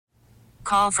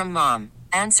Call from mom.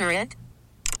 Answer it.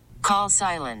 Call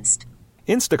silenced.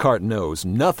 Instacart knows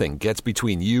nothing gets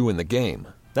between you and the game.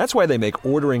 That's why they make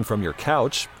ordering from your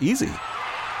couch easy.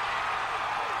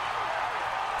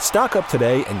 Stock up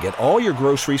today and get all your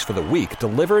groceries for the week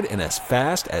delivered in as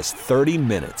fast as 30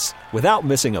 minutes without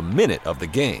missing a minute of the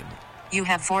game. You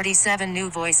have 47 new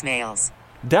voicemails.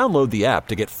 Download the app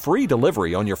to get free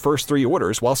delivery on your first 3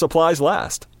 orders while supplies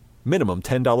last. Minimum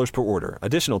 $10 per order.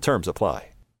 Additional terms apply.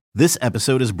 This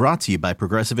episode is brought to you by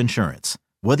Progressive Insurance.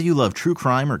 Whether you love true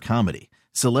crime or comedy,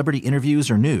 celebrity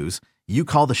interviews or news, you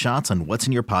call the shots on what's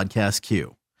in your podcast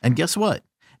queue. And guess what?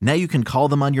 Now you can call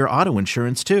them on your auto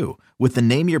insurance too with the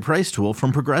Name Your Price tool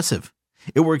from Progressive.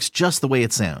 It works just the way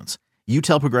it sounds. You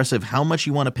tell Progressive how much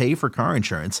you want to pay for car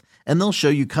insurance, and they'll show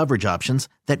you coverage options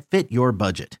that fit your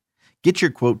budget. Get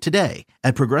your quote today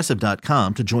at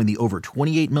Progressive.com to join the over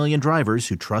 28 million drivers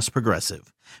who trust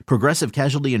Progressive. Progressive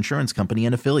Casualty Insurance Company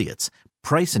and Affiliates.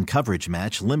 Price and coverage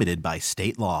match limited by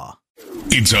state law.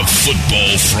 It's a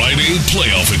Football Friday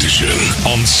playoff edition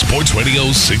on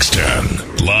SportsRadio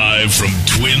 610. Live from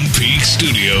Twin Peaks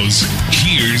Studios,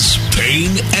 here's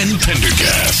Payne and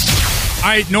Pendergast. All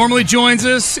right, normally joins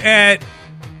us at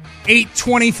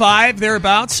 8:25,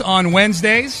 thereabouts, on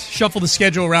Wednesdays. Shuffle the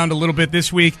schedule around a little bit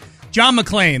this week. John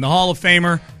McClain, the Hall of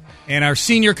Famer, and our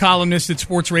senior columnist at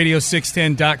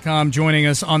SportsRadio610.com joining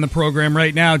us on the program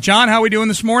right now. John, how are we doing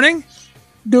this morning?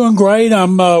 Doing great.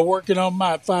 I'm working on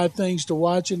my 5 things to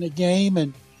watch in the game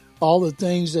and all the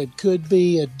things that could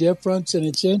be a difference. And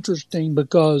it's interesting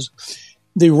because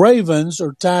the Ravens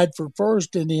are tied for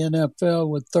first in the NFL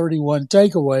with 31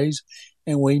 takeaways,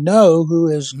 and we know who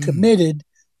has committed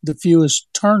the fewest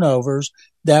turnovers.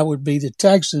 That would be the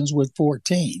Texans with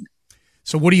 14.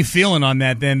 So what are you feeling on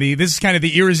that then? This is kind of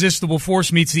the irresistible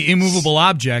force meets the immovable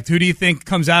object. Who do you think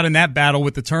comes out in that battle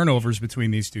with the turnovers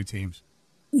between these two teams?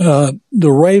 The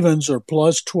Ravens are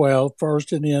plus 12,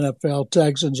 first in the NFL.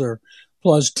 Texans are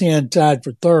plus 10, tied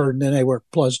for third, and then they were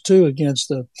plus 2 against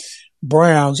the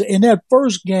Browns. In that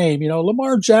first game,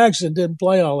 Lamar Jackson didn't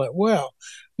play all that well.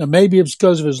 Now, maybe it's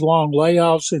because of his long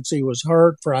layoff since he was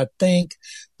hurt for, I think,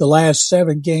 the last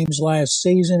 7 games last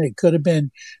season. It could have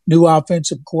been new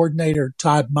offensive coordinator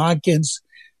Todd Monken's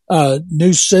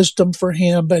new system for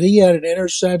him, but he had an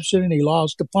interception and he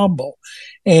lost a fumble.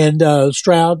 And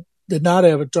Stroud did not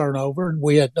have a turnover, and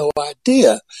we had no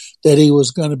idea that he was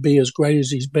going to be as great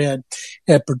as he's been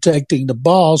at protecting the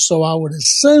ball. So I would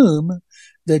assume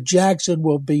that Jackson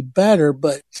will be better,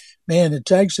 but man, the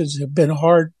Texans have been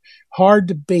hard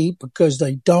to beat because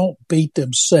they don't beat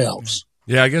themselves.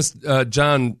 Yeah, I guess,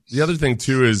 John, the other thing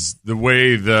too is the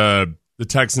way the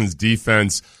Texans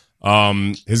defense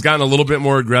has gotten a little bit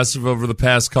more aggressive over the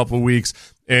past couple of weeks.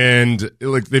 And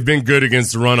they've been good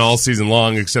against the run all season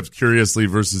long, except curiously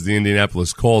versus the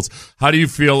Indianapolis Colts. How do you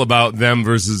feel about them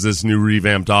versus this new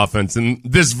revamped offense and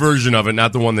this version of it,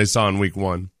 not the one they saw in week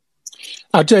 1?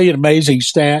 I'll tell you an amazing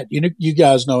stat. You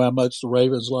guys know how much the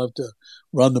Ravens love to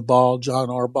run the ball. John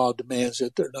Harbaugh demands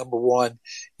it. They're number 1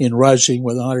 in rushing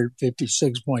with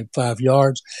 156.5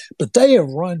 yards. But they have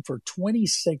run for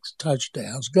 26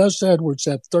 touchdowns. Gus Edwards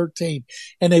had 13,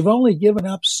 and they've only given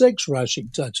up 6 rushing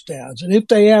touchdowns. And if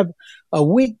they have a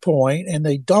weak point, and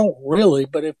they don't really,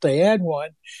 but if they had one,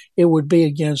 it would be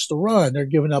against the run. They're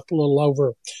giving up a little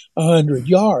over 100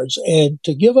 yards. And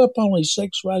to give up only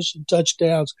 6 rushing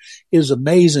touchdowns is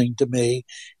amazing to me.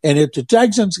 And if the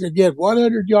Texans could get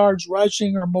 100 yards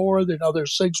rushing or more, then they're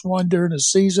 6-1 during the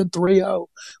season, 3-0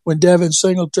 when Devin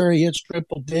Singletary hits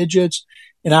triple digits.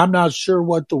 And I'm not sure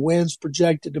what the wind's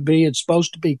projected to be. It's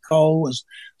supposed to be cold with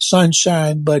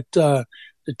sunshine, but the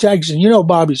Texans,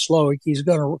 Bobby Slowick, he's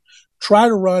going to try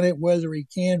to run it whether he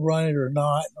can run it or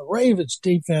not. The Ravens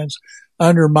defense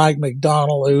under Mike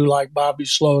McDonald, who, like Bobby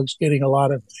Slowick's getting a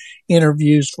lot of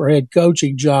interviews for head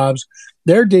coaching jobs,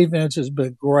 their defense has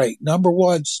been great. Number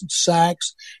 1,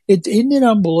 sacks. Isn't it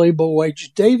unbelievable?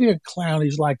 Jadeveon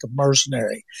Clowney's like a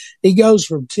mercenary. He goes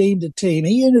from team to team.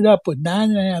 He ended up with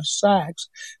 9.5 sacks,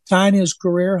 tying his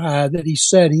career high that he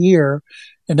set here.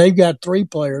 And they've got 3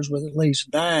 players with at least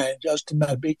 9. Justin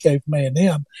Madubuike from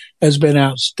A&M has been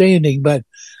outstanding. But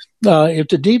if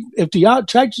the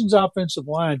Texans' offensive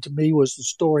line, to me, was the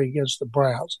story against the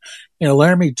Browns,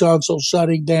 Laramie Tunsil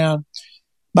shutting down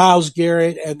Myles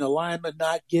Garrett and the linemen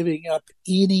not giving up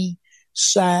any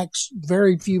sacks,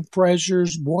 very few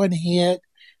pressures, 1 hit.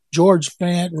 George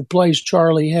Fant replaced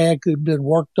Charlie Hack, who'd been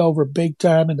worked over big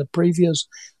time in the previous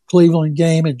Cleveland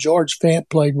game, and George Fant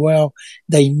played well.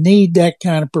 They need that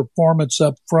kind of performance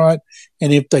up front,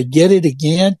 and if they get it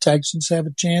again, Texans have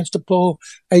a chance to pull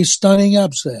a stunning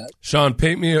upset. John,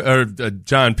 paint me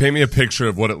a picture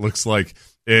of what it looks like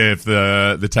if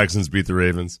the Texans beat the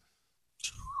Ravens?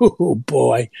 Oh,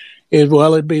 boy.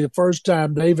 It'd be the first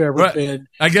time they've ever been.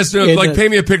 I guess,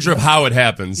 paint me a picture of how it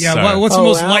happens. Yeah, what's the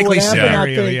most likely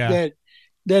scenario? I think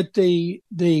that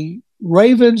the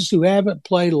Ravens, who haven't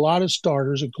played a lot of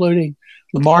starters, including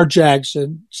Lamar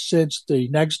Jackson, since the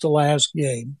next to last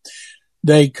game,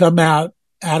 they come out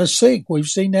of sync. We've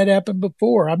seen that happen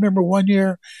before. I remember one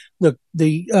year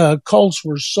the Colts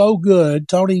were so good.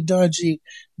 Tony Dungy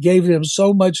gave them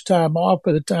so much time off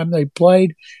by the time they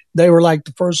played. They were like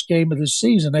the first game of the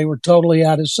season. They were totally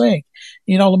out of sync.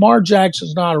 Lamar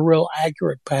Jackson's not a real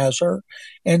accurate passer,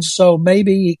 and so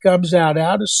maybe he comes out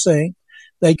of sync.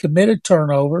 They commit a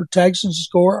turnover. Texans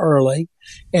score early,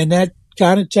 and that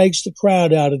kind of takes the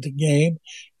crowd out of the game.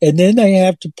 And then they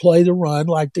have to play the run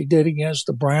like they did against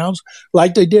the Browns,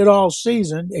 like they did all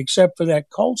season, except for that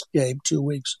Colts game 2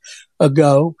 weeks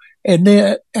ago. And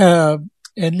then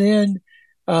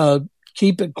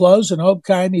keep it close and hope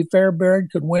Kymie Fairbairn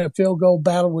could win a field goal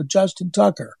battle with Justin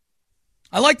Tucker.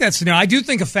 I like that scenario. I do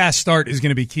think a fast start is going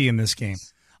to be key in this game.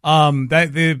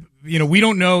 We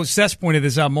don't know. Seth's pointed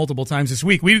this out multiple times this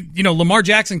week. Lamar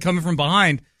Jackson coming from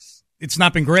behind, it's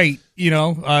not been great. That's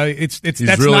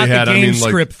really not the game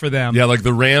script for them. Yeah, like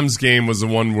the Rams game was the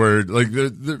one where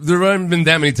there haven't been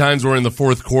that many times where in the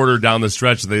fourth quarter down the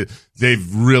stretch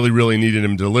they've really, really needed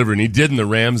him to deliver, and he did in the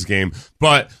Rams game.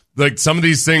 But some of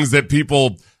these things that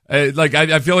people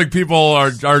I feel like people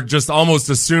are just almost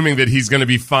assuming that he's going to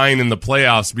be fine in the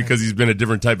playoffs because he's been a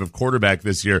different type of quarterback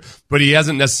this year, but he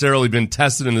hasn't necessarily been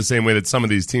tested in the same way that some of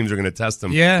these teams are going to test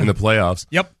him in the playoffs.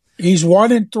 Yep. He's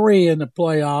 1-3 in the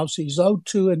playoffs. He's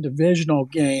 0-2 in divisional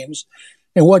games.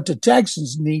 And what the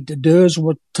Texans need to do is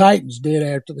what the Titans did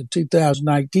after the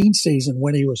 2019 season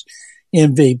when he was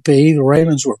MVP. The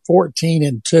Ravens were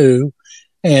 14-2,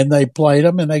 and they played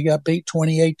them, and they got beat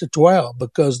 28-12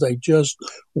 because they just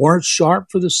weren't sharp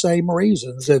for the same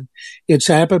reasons. And it's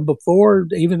happened before,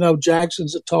 even though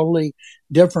Jackson's a totally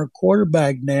different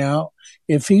quarterback now.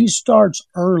 If he starts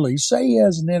early, say he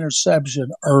has an interception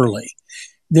early,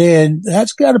 then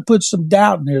that's got to put some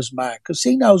doubt in his mind because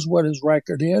he knows what his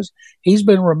record is. He's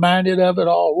been reminded of it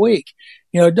all week.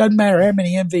 It doesn't matter how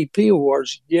many MVP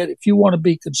awards you get. If you want to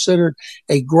be considered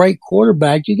a great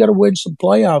quarterback, you got to win some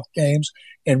playoff games,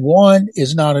 and one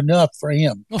is not enough for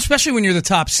him. Well, especially when you're the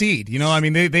top seed.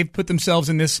 They've put themselves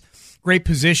in this great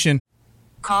position.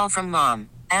 Call from mom.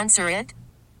 Answer it.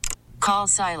 Call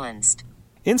silenced.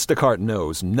 Instacart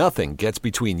knows nothing gets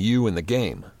between you and the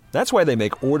game. That's why they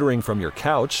make ordering from your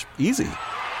couch easy.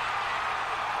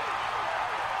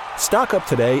 Stock up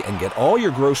today and get all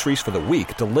your groceries for the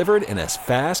week delivered in as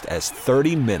fast as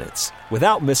 30 minutes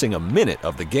without missing a minute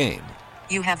of the game.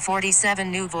 You have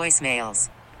 47 new voicemails.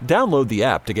 Download the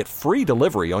app to get free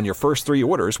delivery on your first 3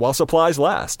 orders while supplies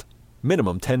last.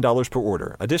 Minimum $10 per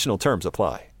order. Additional terms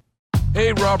apply.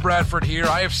 Hey, Rob Bradford here.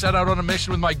 I have set out on a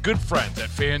mission with my good friends at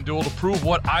FanDuel to prove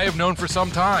what I have known for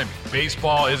some time.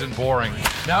 Baseball isn't boring.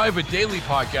 Now I have a daily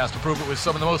podcast to prove it with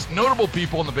some of the most notable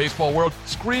people in the baseball world,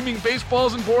 screaming baseball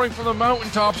isn't boring from the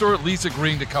mountaintops, or at least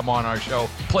agreeing to come on our show.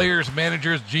 Players,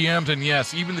 managers, GMs, and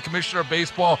yes, even the commissioner of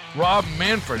baseball, Rob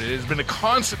Manfred. It has been a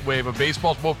constant wave of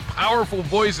baseball's most powerful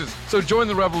voices. So join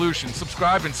the revolution.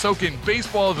 Subscribe and soak in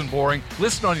Baseball Isn't Boring.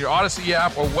 Listen on your Odyssey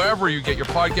app or wherever you get your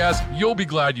podcast. You'll be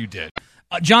glad you did.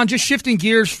 John, just shifting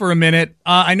gears for a minute.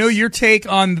 I know your take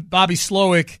on Bobby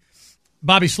Slowick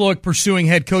pursuing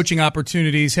head coaching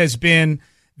opportunities has been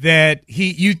that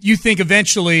you think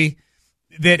eventually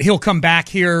that he'll come back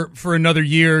here for another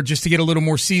year just to get a little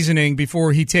more seasoning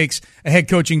before he takes a head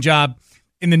coaching job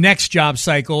in the next job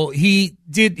cycle. He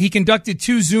conducted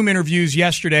 2 Zoom interviews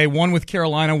yesterday, one with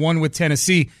Carolina, one with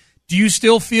Tennessee. Do you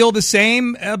still feel the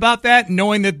same about that,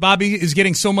 knowing that Bobby is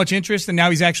getting so much interest and now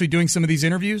he's actually doing some of these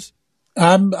interviews?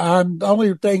 I'm the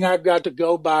only thing I've got to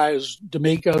go by is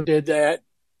D'Amico did that,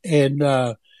 and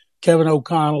Kevin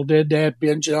O'Connell did that.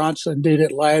 Ben Johnson did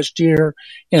it last year,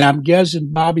 and I'm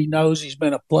guessing Bobby knows he's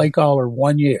been a play caller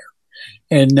 1 year,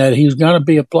 and that he's going to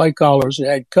be a play caller as a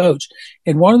head coach.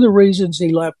 And one of the reasons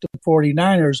he left the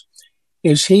 49ers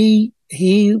is he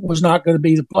was not going to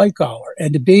be the play caller,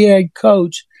 and to be a head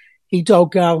coach, he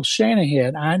told Kyle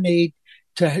Shanahan, "I need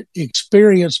to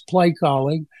experience play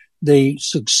calling, the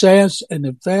success and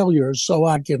the failures, so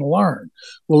I can learn."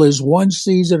 Well, is one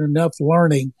season enough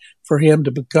learning for him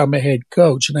to become a head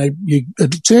coach? And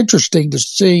it's interesting to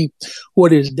see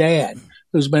what his dad,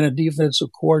 who's been a defensive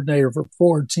coordinator for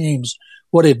 4 teams,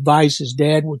 what advice his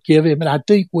dad would give him. And I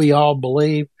think we all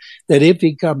believe that if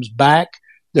he comes back,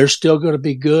 they're still going to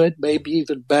be good, maybe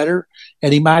even better,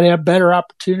 and he might have better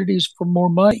opportunities for more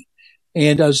money.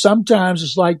 And sometimes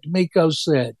it's like D'Amico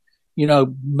said,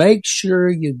 make sure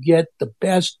you get the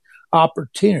best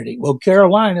opportunity. Well,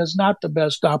 Carolina's not the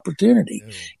best opportunity.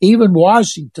 Even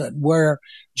Washington, where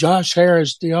Josh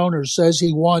Harris, the owner, says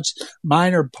he wants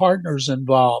minor partners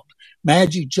involved.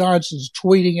 Magic Johnson's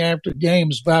tweeting after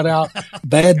games about how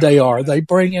bad they are. They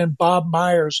bring in Bob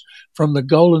Myers from the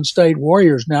Golden State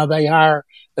Warriors. Now they hire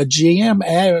a GM,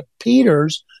 Adam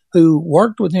Peters, who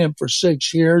worked with him for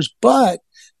 6 years. But,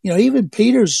 even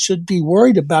Peters should be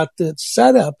worried about the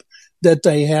setup that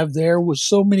they have there with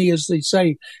so many, as they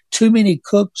say, too many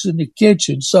cooks in the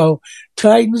kitchen. So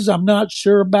Titans, I'm not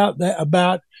sure about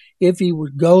if he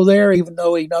would go there, even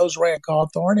though he knows Rand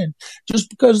Cawthorn. And just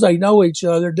because they know each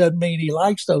other doesn't mean he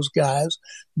likes those guys.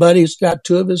 But he's got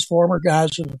two of his former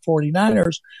guys from the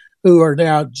 49ers who are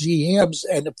now GMs.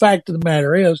 And the fact of the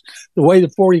matter is, the way the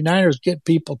 49ers get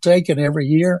people taken every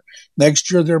year,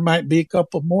 next year there might be a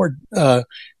couple more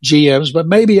GMs. But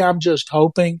maybe I'm just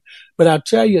hoping. But I'll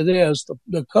tell you this,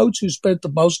 the coach who spent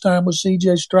the most time with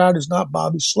C.J. Stroud is not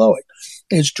Bobby Slowick.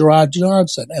 It's Gerard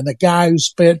Johnson. And the guy who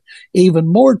spent even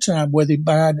more time with him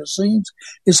behind the scenes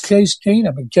is Case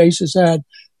Keenum. And Case has had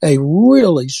a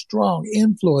really strong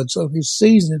influence on his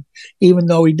season, even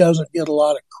though he doesn't get a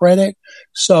lot of credit.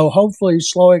 So hopefully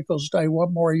Slowick will stay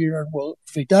one more year, and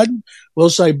if he doesn't, we'll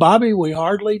say, Bobby, we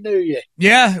hardly knew you.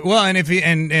 Yeah, well, and if he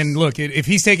and look, if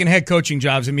he's taking head coaching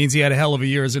jobs, it means he had a hell of a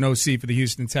year as an OC for the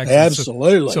Houston Texans.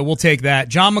 Absolutely. So we'll take that.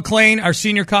 John McClain, our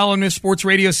senior columnist,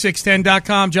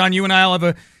 SportsRadio610.com. John, you and I will have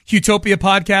a Utopia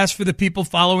podcast for the people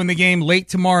following the game late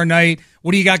tomorrow night.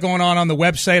 What do you got going on the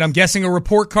website? I'm guessing a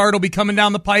report card will be coming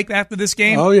down the pike after this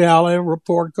game. Oh, yeah, I'll have a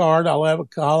report card. I'll have a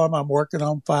column. I'm working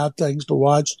on 5 things to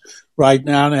watch right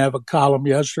now, and I have a column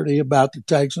yesterday about the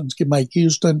Texans can make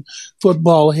Houston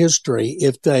football history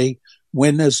if they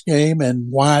win this game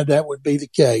and why that would be the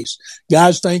case.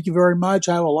 Guys, thank you very much.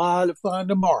 Have a lot of fun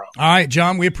tomorrow. All right,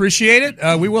 John, we appreciate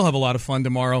it. We will have a lot of fun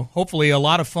tomorrow. Hopefully a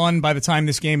lot of fun by the time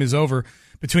this game is over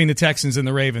between the Texans and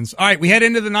the Ravens. All right, we head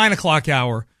into the 9 o'clock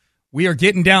hour. We are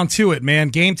getting down to it, man.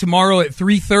 Game tomorrow at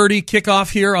 3:30,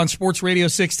 kickoff here on Sports Radio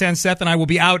 610. Seth and I will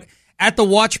be out at the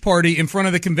watch party in front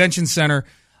of the convention center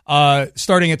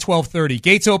starting at 12:30.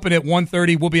 Gates open at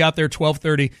 1:30. We'll be out there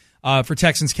 12:30 for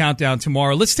Texans Countdown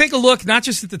tomorrow. Let's take a look, not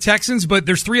just at the Texans, but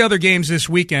there's 3 other games this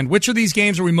weekend. Which of these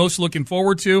games are we most looking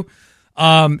forward to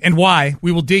and why?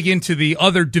 We will dig into the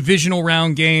other divisional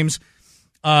round games.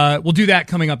 We'll do that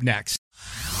coming up next.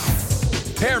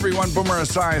 Hey everyone, Boomer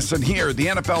Esiason here. The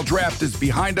NFL Draft is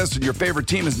behind us and your favorite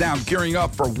team is now gearing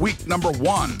up for week number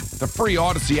 1. The free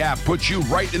Odyssey app puts you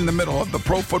right in the middle of the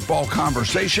pro football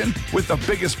conversation with the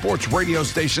biggest sports radio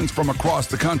stations from across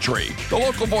the country. The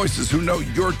local voices who know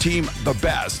your team the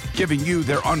best, giving you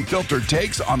their unfiltered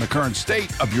takes on the current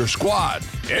state of your squad.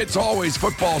 It's always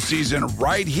football season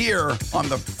right here on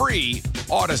the free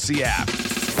Odyssey app.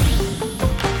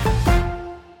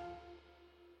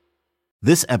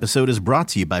 This episode is brought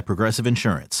to you by Progressive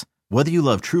Insurance. Whether you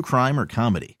love true crime or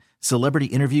comedy, celebrity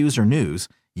interviews or news,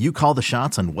 you call the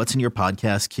shots on what's in your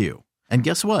podcast queue. And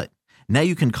guess what? Now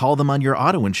you can call them on your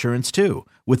auto insurance too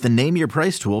with the Name Your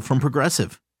Price tool from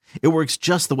Progressive. It works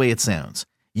just the way it sounds.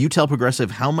 You tell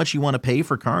Progressive how much you want to pay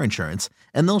for car insurance,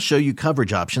 and they'll show you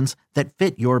coverage options that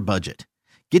fit your budget.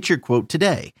 Get your quote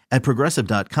today at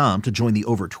Progressive.com to join the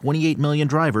over 28 million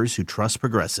drivers who trust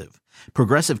Progressive.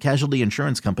 Progressive Casualty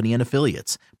Insurance Company and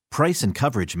Affiliates. Price and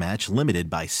coverage match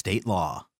limited by state law.